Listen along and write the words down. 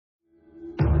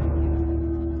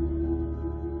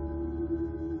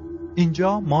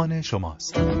اینجا مان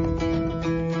شماست.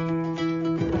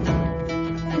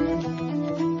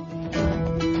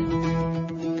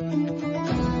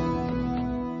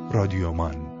 رادیو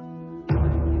مان.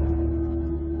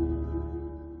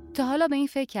 تا حالا به این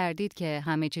فکر کردید که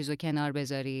همه چیزو کنار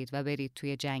بذارید و برید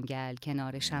توی جنگل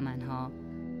کنار شمنها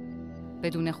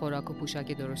بدون خوراک و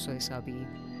پوشاک درست و حسابی؟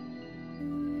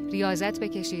 ریاضت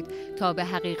بکشید تا به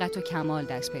حقیقت و کمال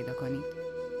دست پیدا کنید.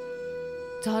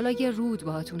 تا حالا یه رود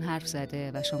باهاتون حرف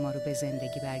زده و شما رو به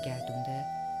زندگی برگردونده؟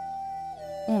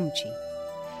 چی؟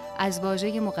 از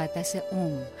واژه مقدس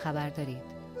خبر دارید؟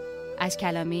 از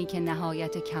کلمه‌ای که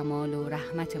نهایت کمال و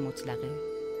رحمت مطلقه؟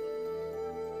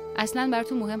 اصلاً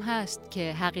براتون مهم هست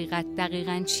که حقیقت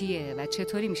دقیقاً چیه و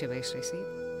چطوری میشه بهش رسید؟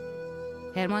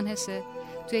 هرمان هسه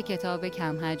توی کتاب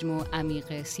کم حجم و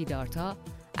عمیق سیدارتا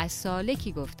از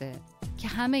سالکی گفته که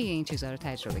همه این چیزها رو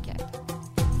تجربه کرده.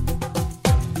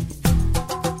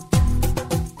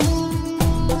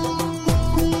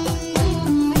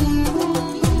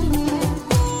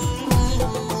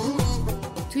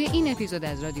 توی این اپیزود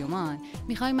از رادیو مان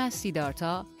میخوایم از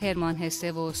سیدارتا، هرمان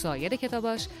هسه و سایر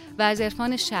کتاباش و از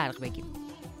عرفان شرق بگیم.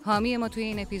 حامی ما توی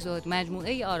این اپیزود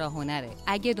مجموعه آرا هنره.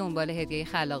 اگه دنبال هدیه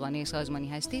خلاقانه سازمانی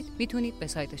هستید میتونید به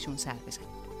سایتشون سر بزنید.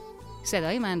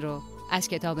 صدای من رو از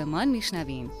کتاب مان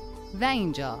میشنوین و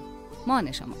اینجا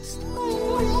مان شماست.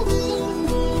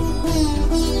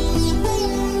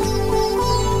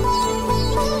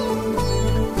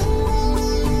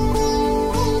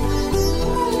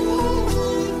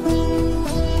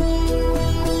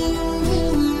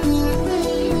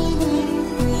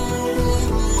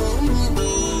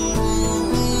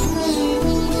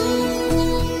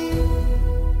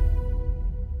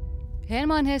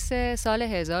 هرمان هسه سال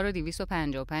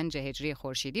 1255 هجری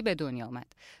خورشیدی به دنیا آمد.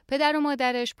 پدر و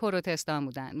مادرش پروتستان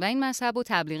بودن و این مذهب رو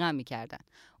تبلیغ هم می‌کردن.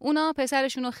 اونا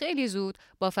پسرشون رو خیلی زود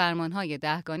با فرمان‌های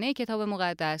 10گانه کتاب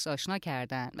مقدس آشنا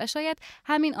کردن و شاید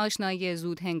همین آشنایی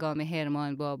زود هنگام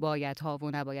هرمان با بایدها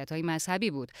و نبایدهای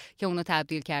مذهبی بود که اونو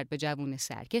تبدیل کرد به جوون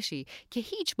سرکشی که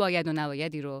هیچ باید و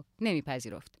نبایدی رو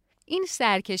نمیپذیرفت. این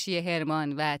سرکشی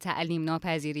هرمان و تعلیم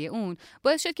ناپذیری اون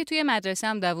باعث شد که توی مدرسه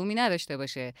هم دوامی نداشته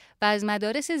باشه و از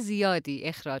مدارس زیادی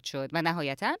اخراج شد و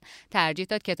نهایتاً ترجیح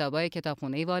داد کتابای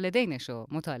کتابخونه والدینش رو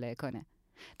مطالعه کنه.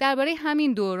 درباره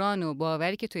همین دوران و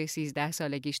باوری که توی 13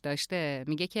 سالگیش داشته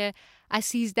میگه که از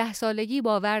 13 سالگی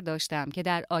باور داشتم که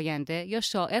در آینده یا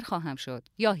شاعر خواهم شد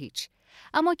یا هیچ.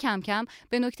 اما کم کم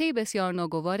به نکته بسیار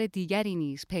ناگوار دیگری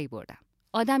نیز پی بردم.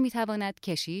 آدم میتواند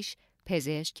کشیش،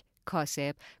 پزشک،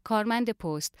 کاسب، کارمند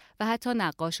پست و حتی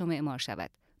نقاش و معمار شود.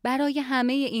 برای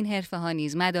همه این حرفه‌ها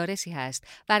نیز مدارسی هست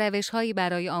و روش‌هایی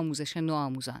برای آموزش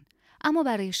نوآموزان. اما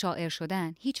برای شاعر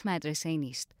شدن هیچ مدرسه‌ای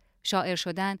نیست. شاعر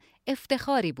شدن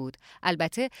افتخاری بود،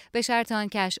 البته به شرط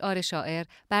آنکه اشعار شاعر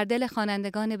بر دل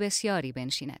خوانندگان بسیاری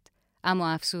بنشیند. اما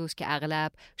افسوس که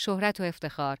اغلب شهرت و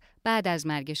افتخار بعد از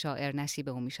مرگ شاعر نصیب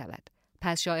او می‌شود.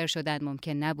 پس شاعر شدن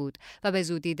ممکن نبود و به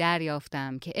زودی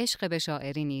دریافتم که عشق به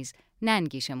شاعری نیز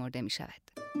ننگی شمرده می شود.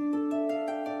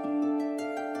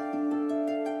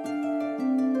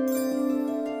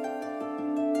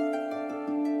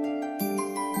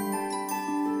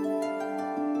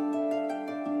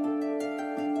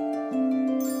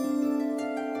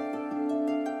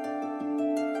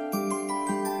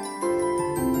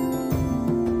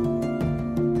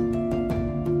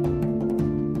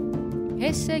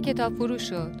 حس کتاب فروش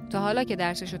شد. تا حالا که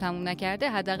درسشو تموم نکرده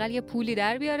حداقل یه پولی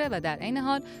در بیاره و در عین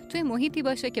حال توی محیطی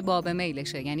باشه که باب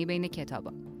میلشه، یعنی بین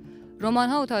کتابا.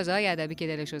 رمان‌ها و تازه‌های ادبی که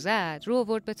دلشو زد رو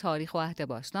آورد به تاریخ و عهد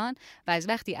باستان و از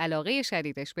وقتی علاقه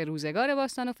شدیدش به روزگار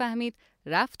باستانو فهمید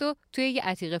رفت و توی یه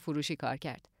عتیقه فروشی کار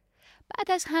کرد.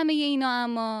 بعد از همه اینا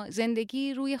اما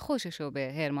زندگی روی خوششو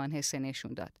به هرمان هسه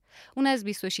نشون داد. اون از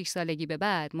 26 سالگی به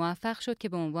بعد موفق شد که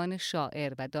به عنوان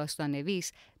شاعر و داستان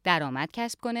نویس درآمد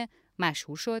کسب کنه،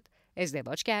 مشهور شد،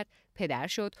 ازدواج کرد، پدر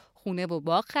شد، خونه و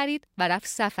باغ خرید و رفت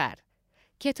سفر.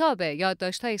 کتاب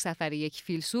یادداشت‌های سفر یک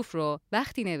فیلسوف رو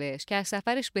وقتی نوشت که از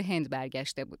سفرش به هند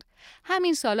برگشته بود.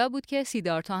 همین سالا بود که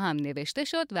سیدارتا هم نوشته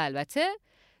شد و البته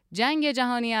جنگ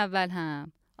جهانی اول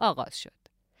هم آغاز شد.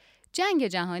 جنگ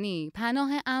جهانی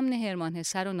پناه امن هرمان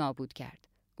هسه رو نابود کرد.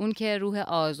 اون که روح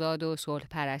آزاد و صلح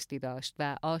پرستی داشت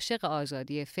و عاشق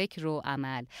آزادی فکر و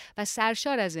عمل و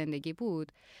سرشار از زندگی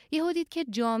بود، یهو دید که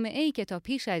جامعه‌ای که تا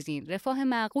پیش از این رفاه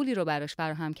معقولی رو براش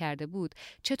فراهم کرده بود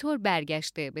چطور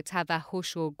برگشته به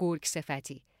توحش و گرگ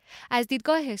صفتی. از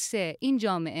دیدگاه حسه این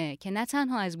جامعه که نه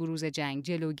تنها از بروز جنگ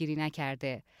جلوگیری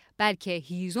نکرده بلکه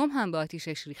هیزم هم به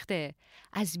آتیشش ریخته،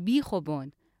 از بیخ و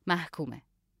بن محکومه.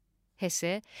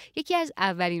 هسه یکی از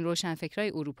اولین روشنفکرای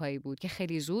اروپایی بود که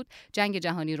خیلی زود جنگ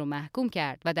جهانی رو محکوم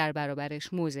کرد و در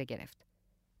برابرش موضع گرفت.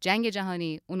 جنگ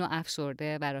جهانی اونو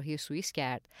افسرده و راهی سوئیس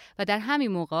کرد و در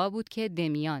همین موقع بود که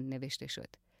دمیان نوشته شد.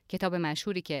 کتاب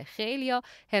مشهوری که خیلیا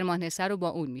هرمان هسه رو با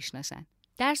اون میشناسن.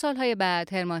 در سالهای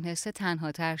بعد هرمان هسه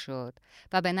تنهاتر شد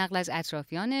و به نقل از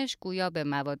اطرافیانش گویا به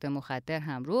مواد مخدر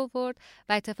هم رو آورد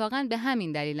و اتفاقاً به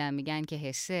همین دلیل هم میگن که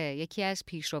هسه یکی از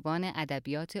پیشروان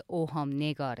ادبیات اوهام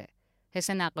نگاره.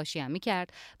 هسه نقاشی هم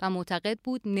میکرد و معتقد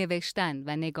بود نوشتن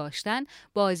و نگاشتن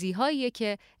بازی‌هاییه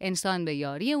که انسان به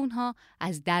یاری اونها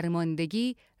از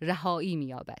درماندگی رهایی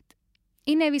مییابد.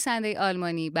 این نویسنده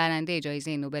آلمانی برنده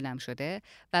جایزه نوبل هم شده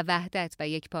و وحدت و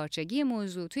یکپارچگی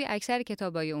موضوع توی اکثر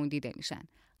کتابای اون دیده میشن.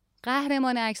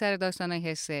 قهرمان اکثر داستانای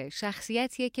هسه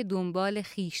شخصیتیه که دنبال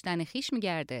خیشتن خیش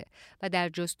میگرده و در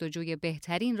جستجوی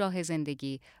بهترین راه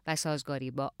زندگی و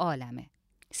سازگاری با عالمه.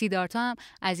 سیدارتا هم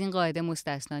از این قاعده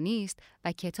مستثنا نیست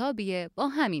و کتابیه با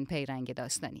همین پیرنگ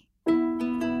داستانی.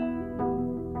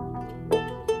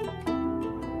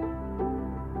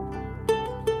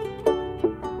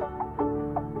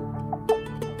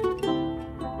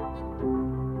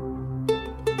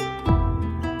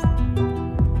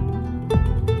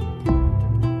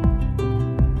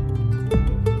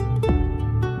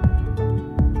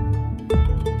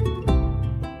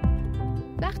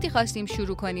 خواستیم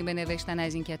شروع کنیم به نوشتن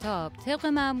از این کتاب، طبق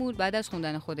معمول بعد از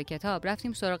خوندن خود کتاب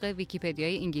رفتیم سراغ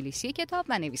ویکی‌پدیای انگلیسی کتاب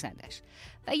و نویسندش.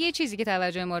 و یه چیزی که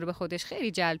توجه ما رو به خودش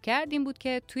خیلی جلب کرد این بود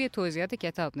که توی توضیحات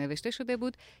کتاب نوشته شده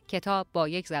بود کتاب با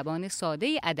یک زبان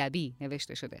ساده ادبی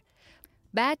نوشته شده.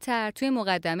 بعدتر توی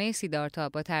مقدمه سیدارتا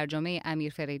با ترجمه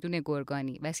امیر فریدون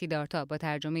گرگانی و سیدارتا با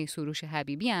ترجمه سروش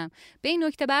حبیبی هم به این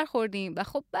نکته برخوردیم و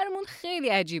خب برامون خیلی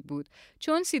عجیب بود،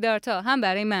 چون سیدارتا هم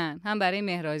برای من هم برای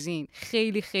مهرازین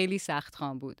خیلی خیلی سخت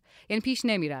خوان بود. یعنی پیش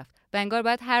نمیرفت و انگار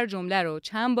باید هر جمله رو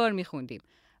چند بار میخوندیم.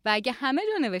 و اگه همه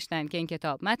جا نوشتن که این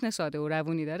کتاب متن ساده و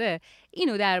روونی داره،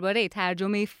 اینو درباره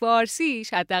ترجمه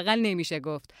فارسیش حداقل نمیشه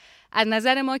گفت. از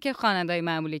نظر ما که خواننده‌های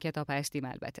معمولی کتاب هستیم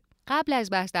البته. قبل از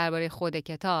بحث درباره خود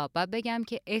کتاب باید بگم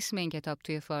که اسم این کتاب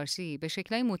توی فارسی به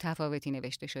شکل‌های متفاوتی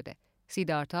نوشته شده.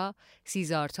 سیدارتا،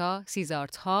 سیزارتا،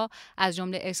 سیزارتها از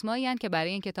جمله اسمایی هستند که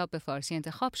برای این کتاب به فارسی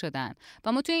انتخاب شدن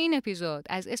و ما توی این اپیزود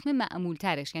از اسم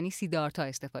معمول‌ترش یعنی سیدارتا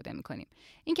استفاده می‌کنیم.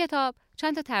 این کتاب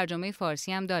چند تا ترجمه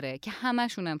فارسی هم داره که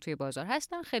همشون هم توی بازار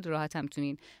هستن، خیلی راحت هم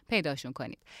میتونین پیداشون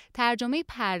کنید. ترجمه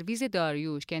پرویز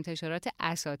داریوش که انتشارات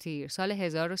اساطیر سال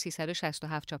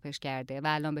 1367 چاپش کرده و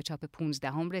الان به چاپ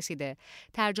 15 رسیده.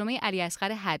 ترجمه علی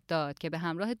اصغر حداد که به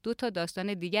همراه 2 تا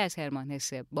داستان دیگه از هرمان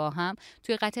هسه با هم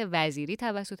توی قطع وزیری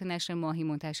توسط نشر ماهی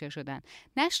منتشر شدن.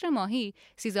 نشر ماهی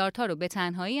سیزارتا رو به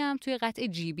تنهایی هم توی قطع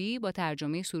جیبی با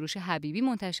ترجمه سروش حبیبی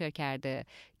منتشر کرده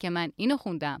که من اینو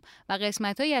خوندم و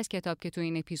قسمتایی از کتاب که تو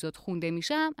این اپیزود خونده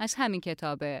میشم از همین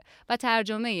کتابه و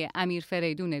ترجمه امیر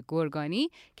فریدون گرگانی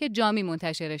که جامی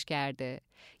منتشرش کرده.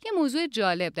 یه موضوع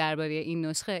جالب درباره این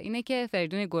نسخه اینه که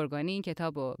فریدون گرگانی این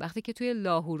کتابو وقتی که توی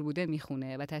لاهور بوده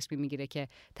میخونه و تصمیم میگیره که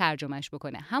ترجمهش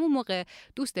بکنه. همون موقع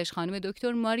دوستش خانم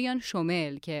دکتر ماریان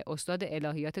شومل که استاد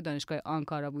الهیات دانشگاه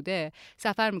آنکارا بوده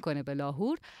سفر میکنه به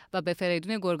لاهور و به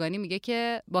فریدون گرگانی میگه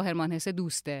که با هرمان هسه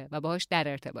دوسته و باهاش در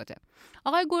ارتباطه.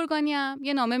 آقای گرگانی هم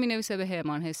یه نامه مینویسه به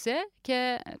هرمان هسه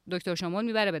که دکتر شومل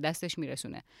میبره به دستش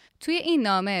میرسونه. توی این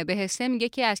نامه به هسه میگه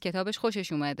که از کتابش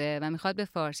خوشش اومده و میخواد به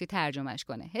فارسی ترجمهش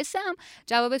کنه. هسه هم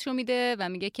جوابش رو میده و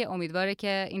میگه که امیدواره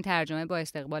که این ترجمه با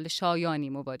استقبال شایانی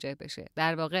مواجه بشه.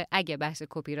 در واقع اگه بحث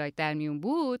کپی رایت در میون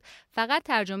بود، فقط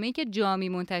ترجمه‌ای که جامی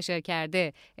منتشر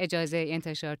کرده اجازه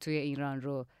انتشار توی ایران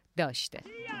رو داشته.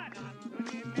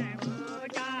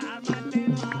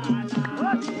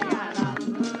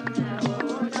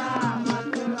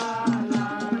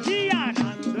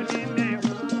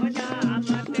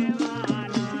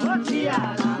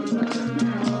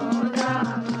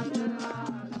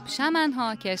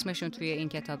 شمنها که اسمشون توی این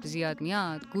کتاب زیاد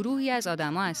میاد گروهی از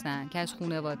آدما هستن که از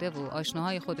خانواده و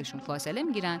آشناهای خودشون فاصله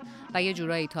میگیرن و یه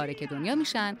جورایی تارک دنیا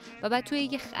میشن و بعد توی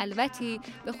یه خلوتی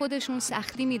به خودشون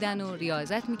سختی میدن و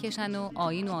ریاضت میکشن و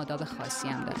آیین و آداب خاصی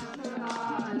هم دارن.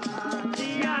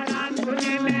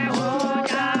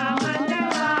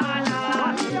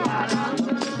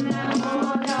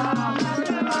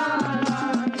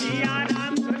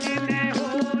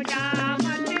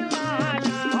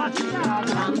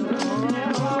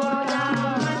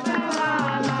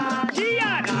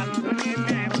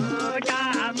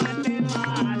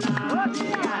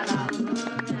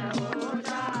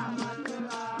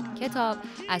 کتاب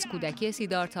از کودکی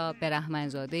سیدارتا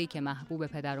برهمنزاده‌ای که محبوب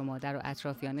پدر و مادر و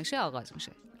اطرافیانشه آغاز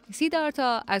میشه.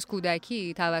 سیدارتا از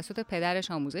کودکی توسط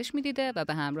پدرش آموزش میدیده و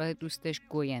به همراه دوستش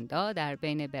گویندا در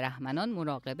بین برهمنان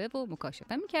مراقبه و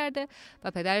مکاشفه میکرده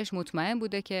و پدرش مطمئن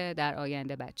بوده که در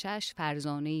آینده بچهش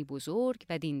فرزانه‌ای بزرگ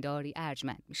و دینداری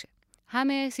ارجمند میشه.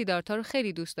 همه سیدارتا رو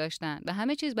خیلی دوست داشتن و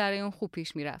همه چیز برای اون خوب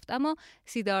پیش میرفت، اما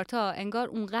سیدارتا انگار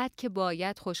اونقدر که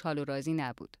باید خوشحال و راضی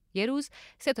نبود. یه روز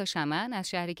 3 شمن از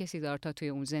شهری که سیدارتا توی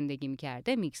اون زندگی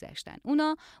میکرده میگذشتن.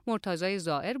 اونا مرتضای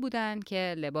زائر بودن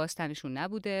که لباس تنشون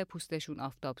نبوده، پوستشون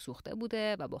آفتاب سوخته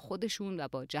بوده و با خودشون و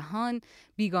با جهان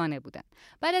بیگانه بودن.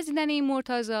 بعد از دیدن این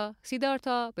مرتضا،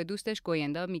 سیدارتا به دوستش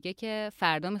گویندا میگه که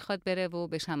فردا میخواد بره و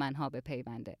به شمنها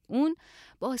بپیونده. اون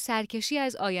با سرکشی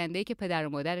از آینده‌ای که پدر و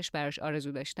مادرش براش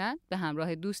آرزو داشتن، به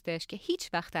همراه دوستش که هیچ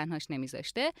وقت تنهاش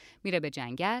نمیذاشته، میره به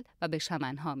جنگل و به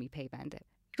شمنها میپیونده.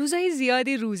 روزای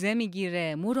زیادی روزه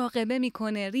میگیره، مراقبه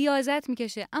میکنه، ریاضت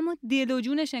میکشه، اما دل و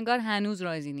جونش انگار هنوز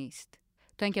راضی نیست.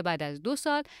 تا اینکه بعد از 2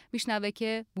 سال میشنوه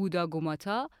که بودا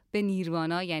گوماتا به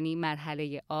نیروانا، یعنی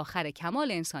مرحله آخر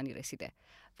کمال انسانی رسیده.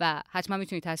 و حتما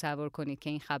میتونید تصور کنید که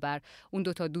این خبر اون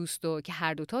 2 دوستو که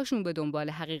هر دوتاشون به دنبال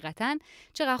حقیقتن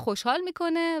چقدر خوشحال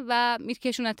میکنه و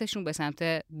میکشونتشون به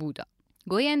سمت بودا.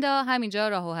 گویندا همینجا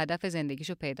راه و هدف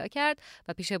زندگیشو پیدا کرد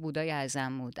و پیش بودای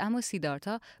اعظم بود، اما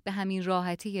سیدارتا به همین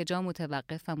راحتی یه جا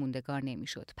متوقف و موندگار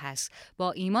نمیشد. پس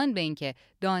با ایمان به اینکه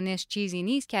دانش چیزی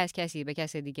نیست که از کسی به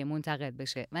کس دیگه منتقل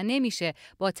بشه و نمیشه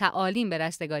با تعالیم به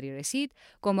رستگاری رسید،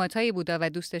 گماتای بودا و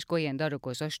دوستش گویندا رو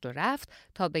گذاشت و رفت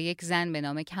تا به یک زن به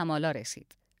نام کمالا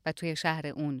رسید و توی شهر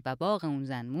اون و باغ اون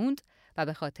زن موند و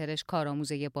به خاطرش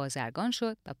کارآموز یه بازرگان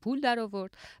شد و پول در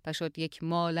آورد و شد یک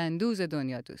مالندوز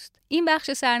دنیا دوست. این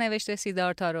بخش سرنوشت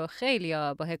سیدارتا رو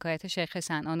خیلیا با حکایت شیخ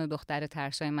صنعان و دختر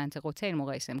ترسای منطق و تیر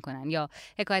مقایسه میکنن، یا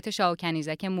حکایت شاه و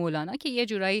کنیزک مولانا که یه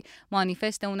جورایی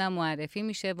مانیفست اونم معرفی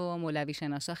میشه و مولوی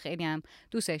شناسا خیلی هم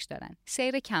دوستش دارن.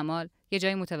 سیر کمال یه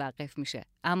جایی متوقف میشه،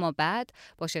 اما بعد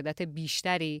با شدت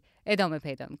بیشتری ادامه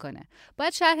پیدا میکنه.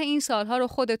 باید شرح این سالها رو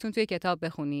خودتون توی کتاب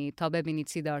بخونید تا ببینید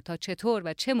سیدارتا چطور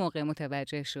و چه موقع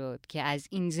متوجه شد که از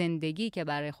این زندگی که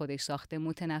برای خودش ساخته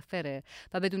متنفره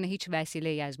و بدون هیچ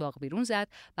وسیله‌ای از باغ بیرون زد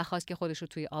و خواست که خودش رو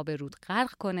توی آب رود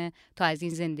غرق کنه تا از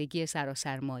این زندگی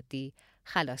سراسر مادی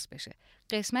خلاص بشه.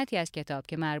 قسمتی از کتاب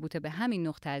که مربوط به همین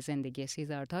نقطه از زندگی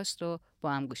سیدارتاست رو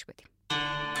با هم گوش بدیم.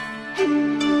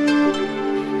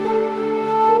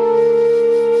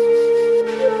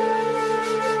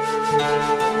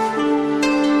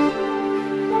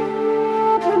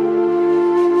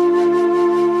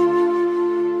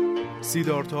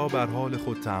 سیدارتا بر حال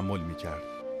خود تأمل می‌کرد.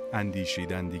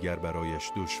 اندیشیدن دیگر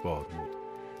برایش دشوار بود.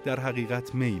 در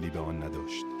حقیقت میلی به آن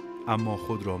نداشت، اما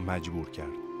خود را مجبور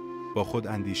کرد. با خود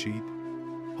اندیشید: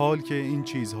 حال که این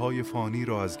چیزهای فانی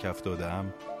را از کف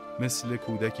دادم، مثل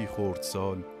کودکی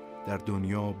خردسال در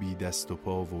دنیا بی دست و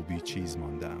پا و بی چیز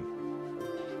ماندم.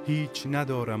 هیچ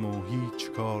ندارم و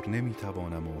هیچ کار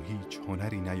نمیتوانم و هیچ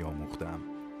هنری نیاموختم.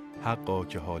 حقا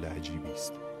که حال عجیبی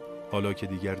است. حالا که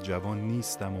دیگر جوان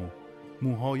نیستم و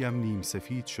موهایم نیم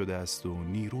سفید شده است و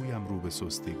نیرویم رو به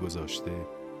سستی گذاشته،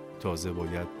 تازه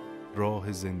باید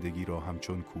راه زندگی را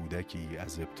همچون کودکی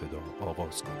از ابتدا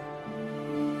آغاز کنم.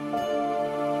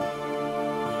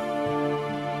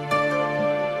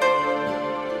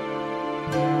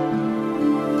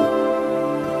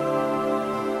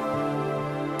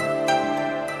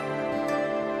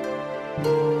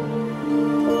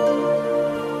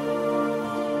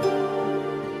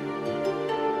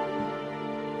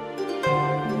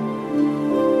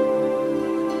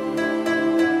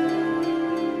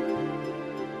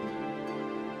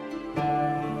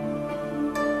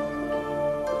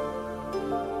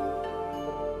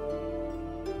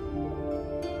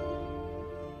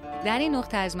 در این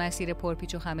نقطه از مسیر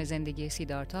پرپیچ و خم زندگی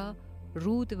سیدارتا،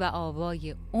 رود و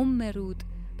آوای رود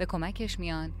به کمکش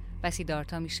میان و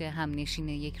سیدارتا میشه همنشین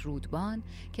یک رودبان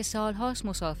که سالهاست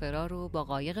مسافرها رو با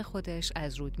قایق خودش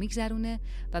از رود میگذرونه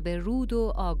و به رود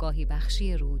و آگاهی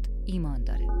بخشی رود ایمان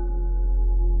داره.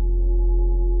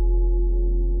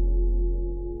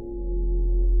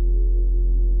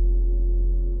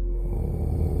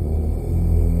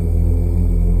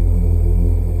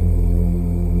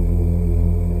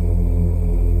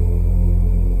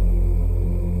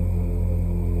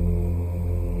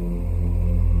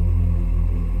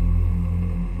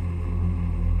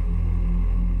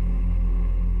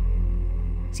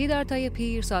 سیدارتای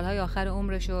پیر سالهای آخر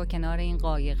عمرشو کنار این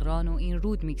قایقران و این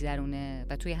رود میگذرونه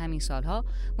و توی همین سالها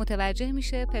متوجه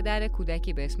میشه پدر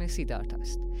کودکی به اسم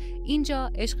سیدارتاست.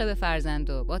 اینجا عشق به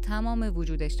فرزندو با تمام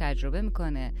وجودش تجربه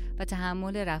میکنه و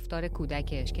تحمل رفتار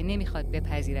کودکش که نمیخواد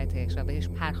بپذیرتش و بهش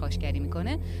پرخاشگری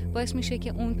میکنه باعث میشه که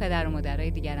اون پدر و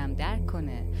مادرای دیگرم درک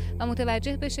کنه و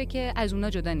متوجه بشه که از اونا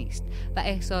جدا نیست و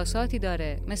احساساتی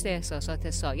داره مثل احساسات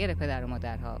سایر پدر و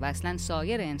مادرها و اصلا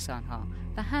سایر انسانها،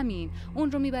 و همین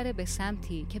اون رو میبره به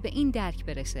سمتی که به این درک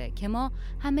برسه که ما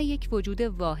همه یک وجود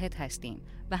واحد هستیم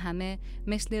و همه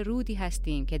مثل رودی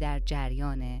هستیم که در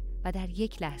جریانه و در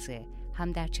یک لحظه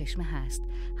هم در چشمه هست،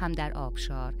 هم در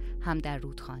آبشار، هم در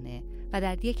رودخانه و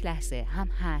در یک لحظه هم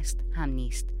هست هم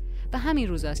نیست. و همین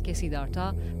روزاست که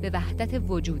سیدارتا به وحدت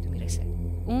وجود میرسه.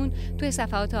 اون توی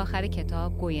صفحات آخر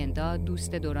کتاب گویندا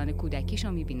دوست دوران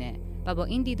کودکیشو میبینه و با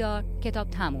این دیدار کتاب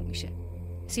تموم میشه.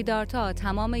 سیدارتا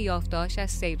تمام یافته‌اش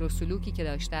از سیر و سلوکی که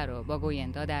داشته رو با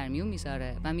گویندا در میون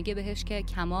میذاره و میگه بهش که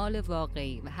کمال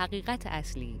واقعی و حقیقت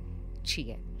اصلی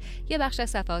چیه. یه بخش از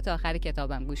صفحات آخر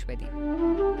کتابم گوش بدیم.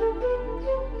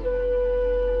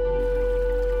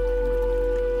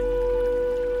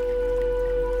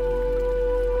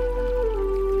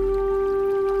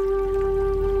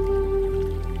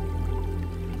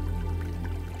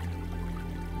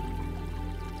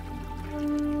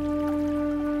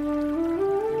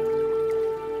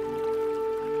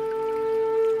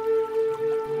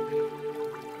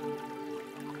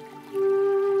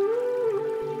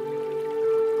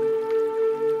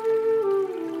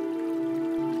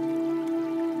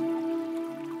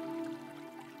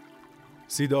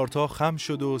 سیدارتا خم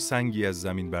شد و سنگی از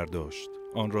زمین برداشت.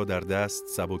 آن را در دست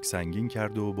سبک سنگین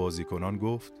کرد و بازیکنان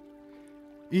گفت: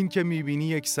 این که میبینی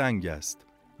یک سنگ است.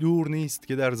 دور نیست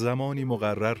که در زمانی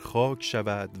مقرر خاک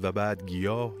شود و بعد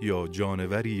گیاه یا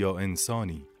جانوری یا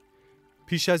انسانی.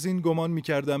 پیش از این گمان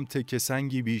میکردم تکه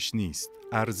سنگی بیش نیست،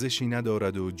 ارزشی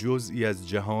ندارد و جزئی از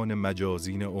جهان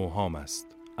مجازین اوهام است.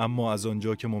 اما از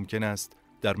آنجا که ممکن است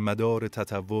در مدار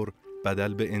تطور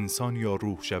بدل به انسان یا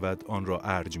روح شود، آن را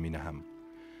ارج می‌نهم.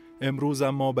 امروز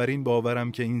اما بر این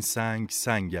باورم که این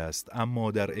سنگ است،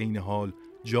 اما در عین حال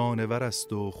جانور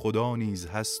است و خدا نیز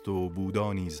هست و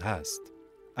بودا نیز هست.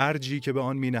 ارجی که به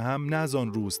آن می‌نهم نه از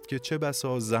آن روست که چه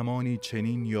بسا زمانی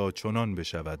چنین یا چنان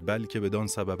بشود، بلکه بدان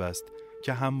سبب است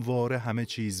که همواره همه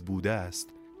چیز بوده است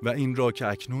و این را که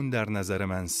اکنون در نظر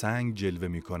من سنگ جلوه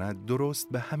می‌کند درست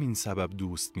به همین سبب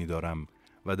دوست می‌دارم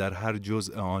و در هر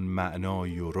جزء آن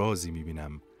معنایی و رازی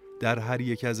می‌بینم، در هر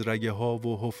یک از رگه‌ها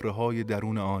و حفره‌های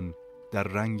درون آن، در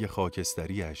رنگ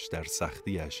خاکستریش، در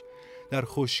سختیش، در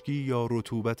خشکی یا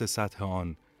رطوبت سطح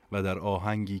آن و در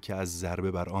آهنگی که از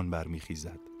ضربه بر آن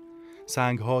برمیخیزد.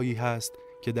 سنگ‌هایی هست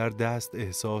که در دست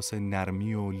احساس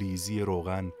نرمی و لیزی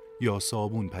روغن یا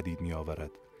صابون پدید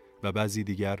می‌آورد و بعضی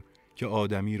دیگر که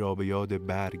آدمی را به یاد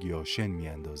برگ یا شن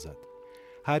می‌اندازد.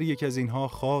 هر یک از اینها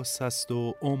خاص است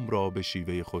و عمر را به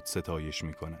شیوه خود ستایش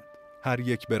می‌کند. هر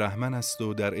یک برهمن است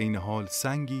و در عین حال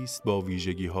سنگی است با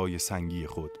ویژگی‌های سنگی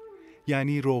خود،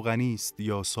 یعنی روغنی است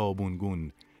یا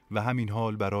صابونگون، و همین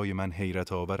حال برای من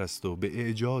حیرت آور است و به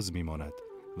اعجاز می‌ماند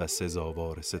و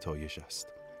سزاوار ستایش است.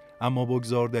 اما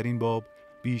بگذار در این باب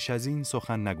بیش از این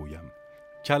سخن نگویم.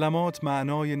 کلمات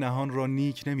معنای نهان را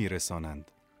نیک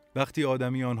نمی‌رسانند. وقتی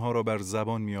آدمی آنها را بر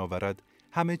زبان می‌آورد،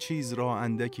 همه چیز را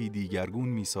اندکی دیگرگون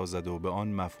می‌سازد و به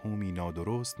آن مفهومی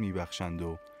نادرست می‌بخشند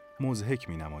و مضحک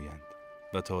می‌نمایند.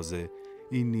 و تازه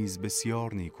این نیز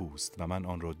بسیار نیکوست و من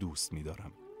آن را دوست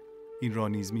می‌دارم. این را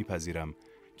نیز می‌پذیرم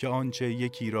که آنچه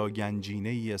یکی را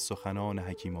گنجینه‌ای از سخنان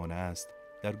حکیمانه است،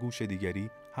 در گوش دیگری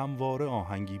همواره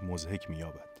آهنگی مضحک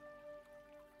می‌یابد.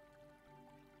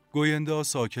 گویندا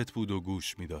ساکت بود و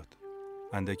گوش می‌داد.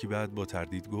 اندکی بعد با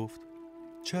تردید گفت: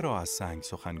 چرا از سنگ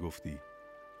سخن گفتی؟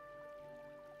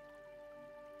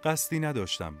 قصدی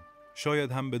نداشتم.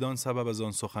 شاید هم بدان سبب از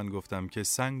آن سخن گفتم که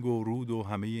سنگ و رود و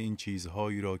همه این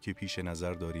چیزهایی را که پیش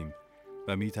نظر داریم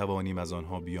و می توانیم از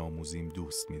آنها بیاموزیم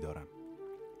دوست می دارم.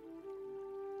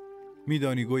 می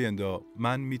دانی گویندا،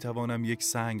 من می توانم یک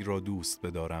سنگ را دوست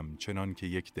بدارم چنان که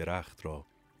یک درخت را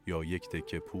یا یک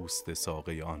تکه پوست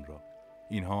ساقه آن را.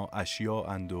 اینها اشیاء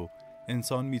اند و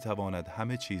انسان می تواند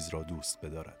همه چیز را دوست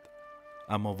بدارد،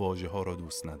 اما واژه ها را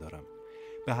دوست ندارم.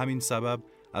 به همین سبب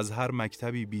از هر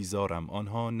مکتبی بیزارم.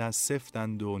 آنها نه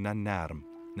سفتند و نه نرم،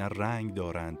 نه رنگ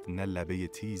دارند، نه لبه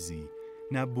تیزی،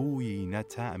 نه بویی، نه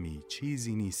طعمی،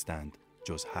 چیزی نیستند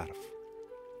جز حرف.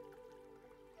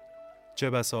 چه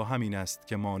بسا همین است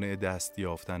که مانع دست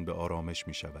یافتن به آرامش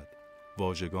می شود.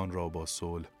 واژگان را با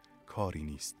صلح کاری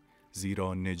نیست،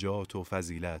 زیرا نجات و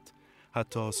فضیلت،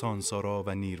 حتی سانسارا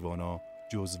و نیروانا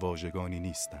جز واژگانی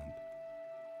نیستند.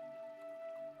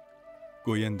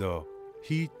 گویندا،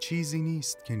 هیچ چیزی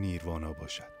نیست که نیروانا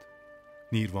باشد.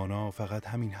 نیروانا فقط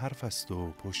همین حرف است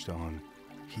و پشت آن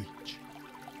هیچ.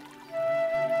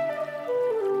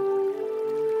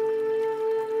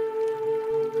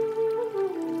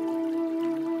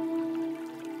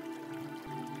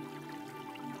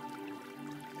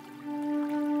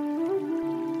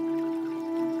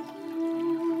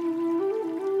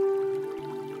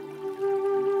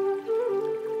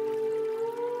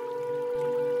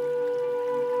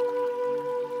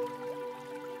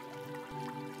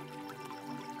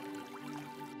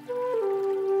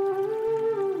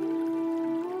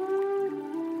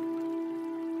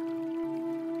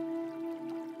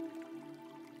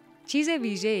 چیز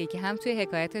ویژه‌ای که هم توی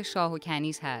حکایت شاه و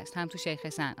کنیز هست، هم تو شیخ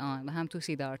صنعان و هم تو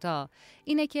سیدارتا،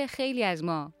 اینه که خیلی از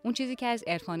ما اون چیزی که از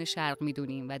عرفان شرق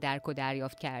میدونیم و درک و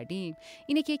دریافت کردیم،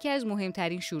 اینه که یکی از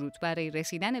مهمترین شروط برای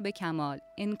رسیدن به کمال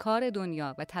انکار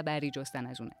دنیا و تبری جستن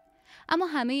از اونه. اما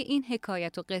همه این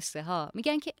حکایت و قصه ها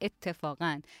میگن که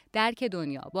اتفاقاً درک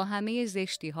دنیا با همه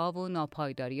زشتی ها و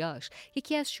ناپایداریاش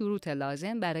یکی از شروط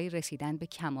لازم برای رسیدن به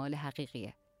کمال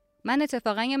حقیقیه. من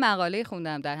اتفاقاً یه مقاله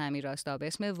خوندم در همین راستا به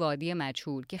اسم وادی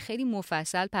مجهول که خیلی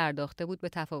مفصل پرداخته بود به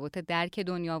تفاوت درک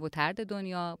دنیا و طرد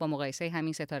دنیا با مقایسه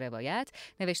همین سه تا روایت،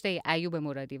 نوشته ایوب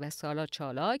مرادی و سالار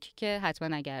چالاک که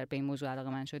حتما اگر به این موضوع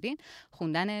علاقه‌مند شدین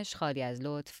خوندنش خالی از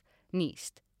لطف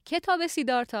نیست. کتاب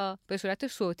سیدارتا به صورت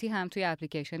صوتی هم توی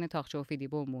اپلیکیشن تاقچه و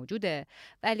فیدیبو موجوده،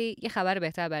 ولی یه خبر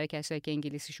بهتر برای کسایی که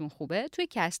انگلیسیشون خوبه، توی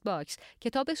کست باکس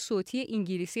کتاب صوتی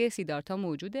انگلیسی سیدارتا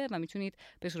موجوده و میتونید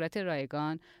به صورت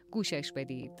رایگان گوشش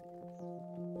بدید.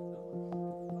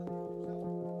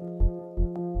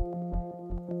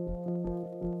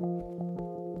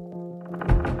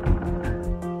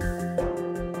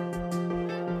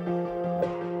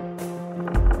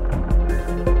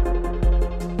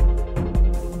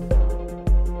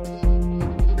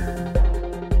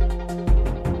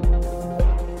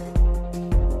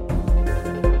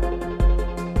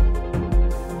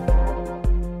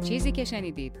 چیزی که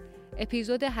شنیدید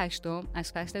اپیزود 8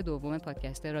 از فصل 2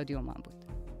 پادکست رادیومان بود.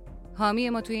 حامی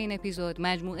ما توی این اپیزود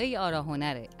مجموعه آرا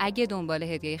هنره. اگه دنبال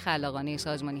هدیه خلاقانه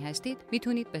سازمانی هستید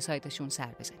میتونید به سایتشون سر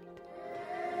بزنید.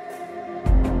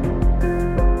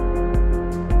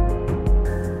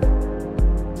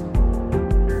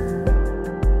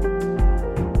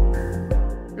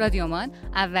 رادیومان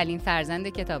اولین فرزند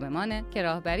کتابمانه که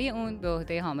راهبری اون به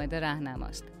عهده حامد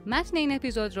رهنماست. متن این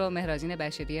اپیزود رو مهرازین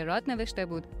بشیری راد نوشته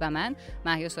بود و من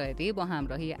مهیا ساعدی با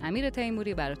همراهی امیر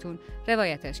تیموری براتون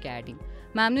روایتش کردیم.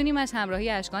 ممنونیم از همراهی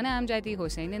اشکان امجدی،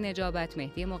 حسین نجابت،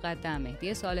 مهدی مقدم،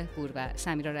 مهدی صالح پور و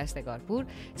سمیرا رستگارپور.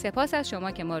 سپاس از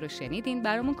شما که ما رو شنیدین.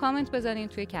 برامون کامنت بذارین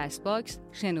توی کست باکس،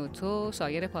 شنوتو،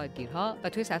 سایر پادگیرها و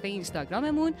توی صفحه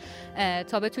اینستاگراممون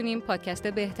تا بتونیم پادکست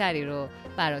بهتری رو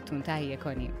براتون تهیه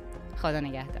کنیم. خدا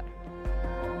نگهدار.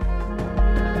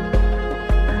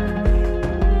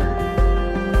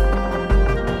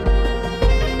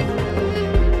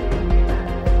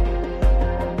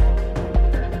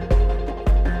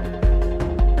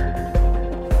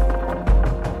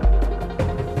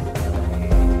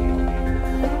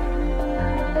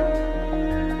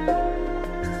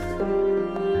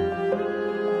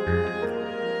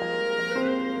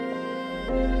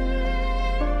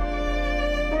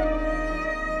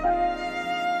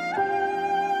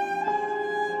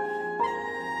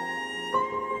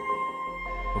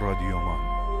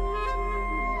 رادیومان.